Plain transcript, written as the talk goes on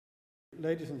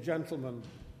ladies and gentlemen,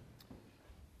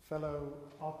 fellow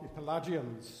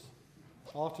archipelagians,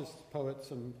 artists, poets,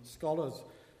 and scholars.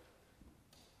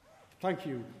 Thank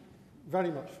you very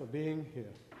much for being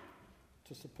here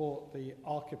to support the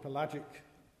archipelagic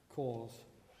cause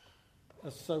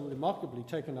as so remarkably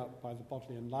taken up by the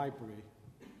Bodleian Library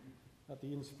at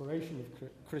the inspiration of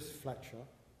Chris Fletcher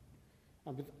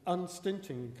and with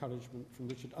unstinting encouragement from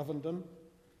Richard Ovenden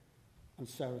and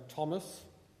Sarah Thomas,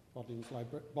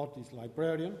 Bodleian's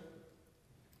librarian,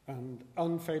 and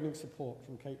unfailing support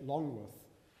from Kate Longworth,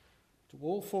 to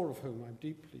all four of whom I'm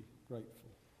deeply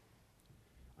grateful.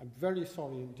 I'm very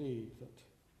sorry indeed that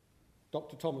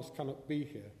Dr. Thomas cannot be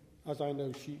here, as I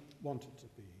know she wanted to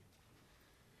be.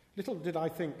 Little did I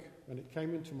think, when it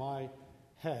came into my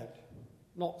head,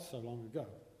 not so long ago,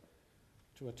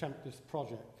 to attempt this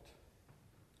project,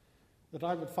 that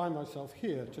I would find myself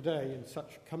here today in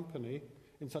such company,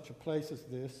 in such a place as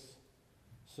this,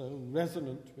 so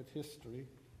resonant with history,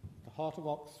 the heart of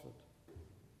Oxford.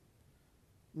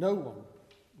 No one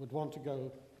would want to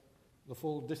go the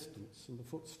full distance in the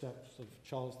footsteps of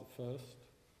Charles I,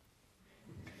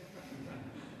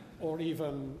 or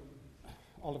even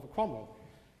Oliver Cromwell,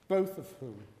 both of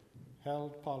whom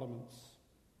held parliaments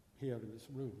here in this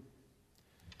room.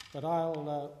 But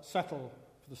I'll settle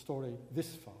for the story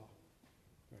this far,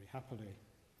 very happily.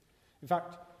 In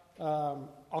fact,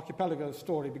 Archipelago's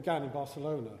story began in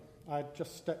Barcelona. I'd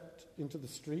just stepped into the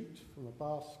street from a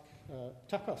Basque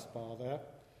tapas bar there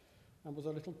and was a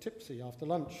little tipsy after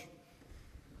lunch.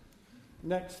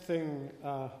 Next thing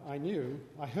I knew,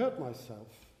 I heard myself,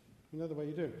 you know the way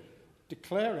you do,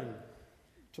 declaring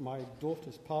to my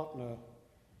daughter's partner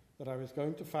that I was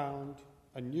going to found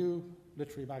a new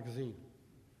literary magazine.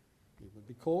 It would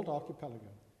be called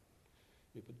Archipelago.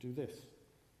 It would do this,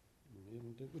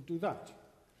 and it would do that.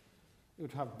 It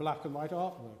would have black and white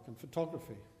artwork and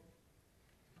photography.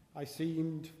 I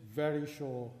seemed very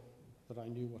sure that I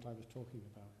knew what I was talking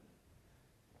about.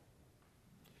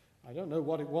 I don't know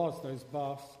what it was those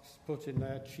Basques put in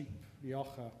their cheap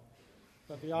Rioja,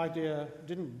 but the idea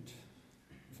didn't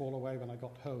fall away when I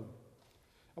got home.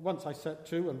 At once I set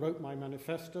to and wrote my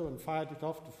manifesto and fired it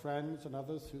off to friends and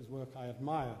others whose work I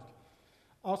admired,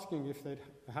 asking if they'd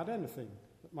had anything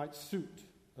that might suit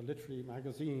a literary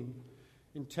magazine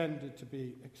intended to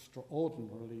be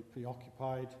extraordinarily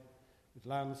preoccupied with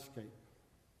landscape,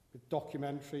 with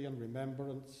documentary and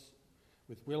remembrance,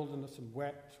 with wilderness and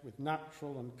wet, with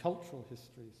natural and cultural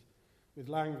histories, with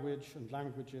language and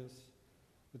languages,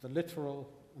 with the literal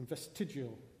and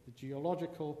vestigial, the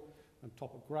geological and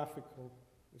topographical,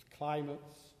 with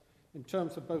climates, in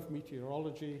terms of both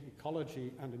meteorology,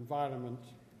 ecology, and environment,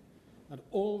 and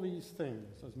all these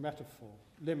things as metaphor,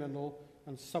 liminal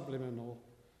and subliminal,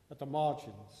 at the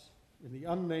margins, in the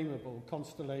unnameable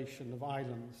constellation of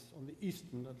islands on the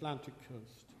eastern Atlantic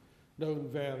coast, known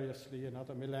variously in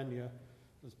other millennia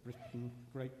as Britain,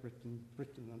 Great Britain,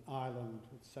 Britain and Ireland,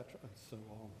 etc., and so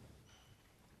on.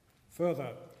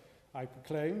 Further, I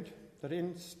proclaimed that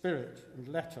in spirit and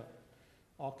letter,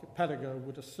 Archipelago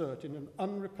would assert in an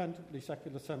unrepentantly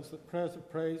secular sense that prayers of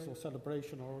praise or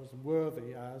celebration are as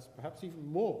worthy as, perhaps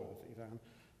even more worthy than,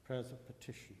 prayers of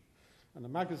petition. And the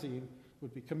magazine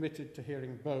would be committed to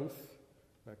hearing both,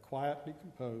 where quietly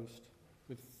composed,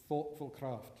 with thoughtful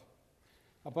craft.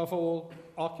 Above all,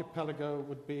 Archipelago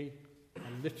would be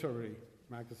a literary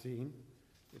magazine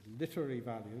with literary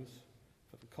values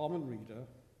for the common reader,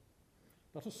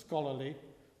 not a scholarly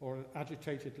or an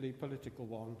agitatedly political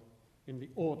one in the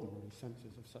ordinary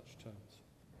senses of such terms.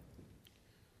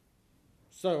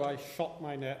 So I shot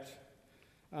my net,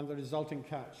 and the resulting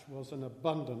catch was an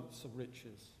abundance of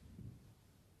riches.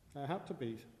 There had to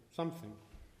be something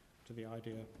to the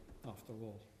idea after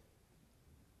all.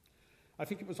 I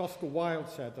think it was Oscar Wilde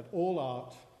said that all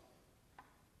art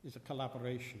is a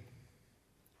collaboration.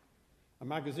 A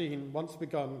magazine, once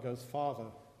begun, goes farther.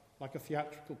 Like a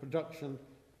theatrical production,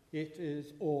 it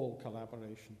is all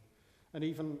collaboration, and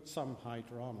even some high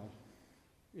drama,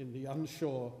 in the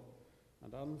unsure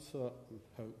and uncertain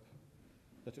hope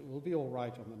that it will be all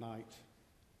right on the night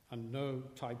and no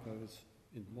typos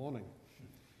in the morning.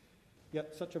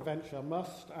 Yet such a venture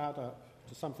must add up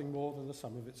to something more than the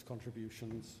sum of its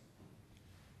contributions.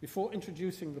 Before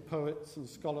introducing the poets and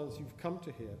scholars you've come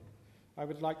to hear, I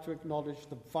would like to acknowledge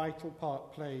the vital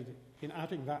part played in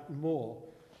adding that more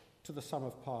to the sum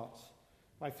of parts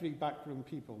by three backroom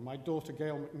people. My daughter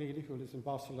Gail McNeely, who lives in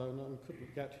Barcelona and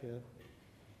couldn't get here,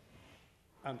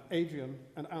 and Adrian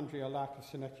and Andrea Lack of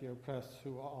Sinecchio Press,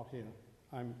 who are here,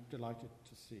 I'm delighted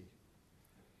to see.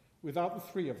 Without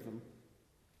the three of them,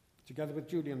 together with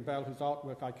Julian Bell, whose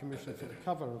artwork I commissioned for the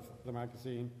cover of the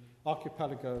magazine,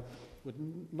 Archipelago would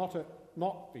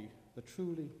not be the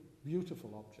truly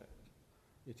beautiful object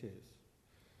it is,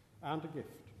 and a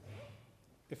gift,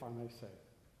 if I may say,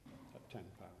 at £10.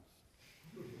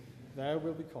 There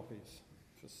will be copies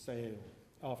for sale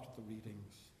after the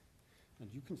readings, and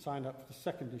you can sign up for the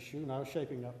second issue, now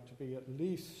shaping up to be at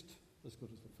least as good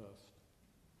as the first.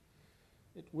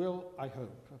 It will, I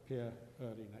hope, appear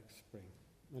early next spring.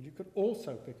 And you could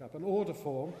also pick up an order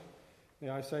form, may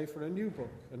I say, for a new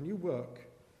book, a new work,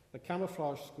 The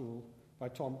Camouflage School by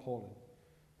Tom Paulin,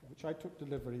 which I took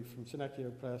delivery from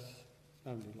Sinecchio Press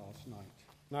only last night.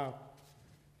 Now,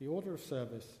 the order of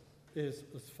service is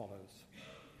as follows.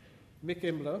 Mick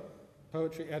Imler,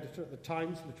 poetry editor at the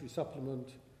Times Literary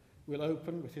Supplement, will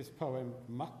open with his poem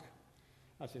Muck,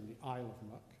 as in the Isle of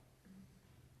Muck.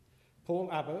 Paul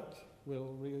Abbott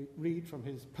will read from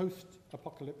his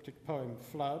post-apocalyptic poem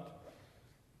Flood.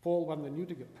 Paul won the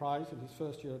Newdigate Prize in his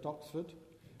first year at Oxford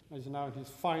and is now in his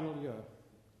final year.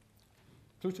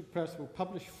 Cluttock Press will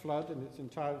publish Flood in its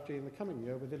entirety in the coming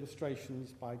year with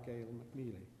illustrations by Gail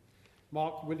McNeely.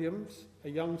 Mark Williams, a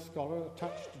young scholar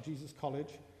attached to Jesus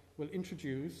College, will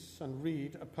introduce and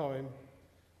read a poem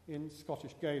in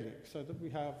Scottish Gaelic so that we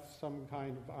have some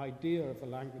kind of idea of the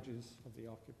languages of the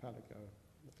archipelago,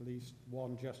 at least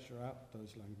one gesture at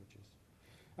those languages.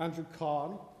 Andrew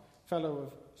Kahn, Fellow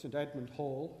of St Edmund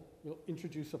Hall, will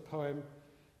introduce a poem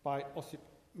by Ossip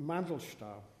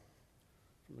Mandelstam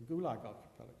from the Gulag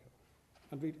archipelago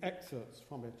and read excerpts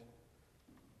from it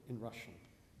in Russian.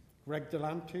 Greg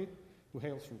Delante, who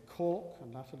hails from Cork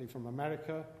and latterly from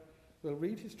America, will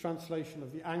read his translation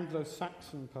of the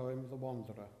Anglo-Saxon poem The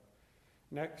Wanderer.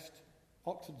 Next,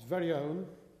 Oxford's very own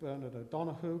Bernard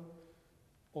O'Donoghue,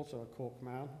 also a Cork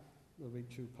man, will read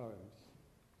 2 poems.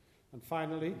 And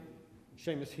finally,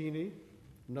 Seamus Heaney,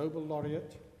 Nobel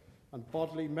laureate and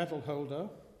Bodley medal holder,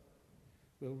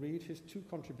 will read his 2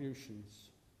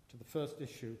 contributions to the first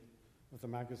issue of the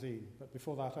magazine. But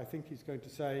before that, I think he's going to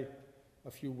say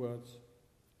a few words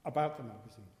about the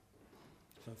magazine.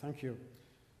 So thank you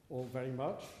all very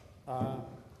much.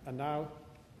 And now,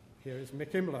 here is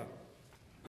Mick Imler.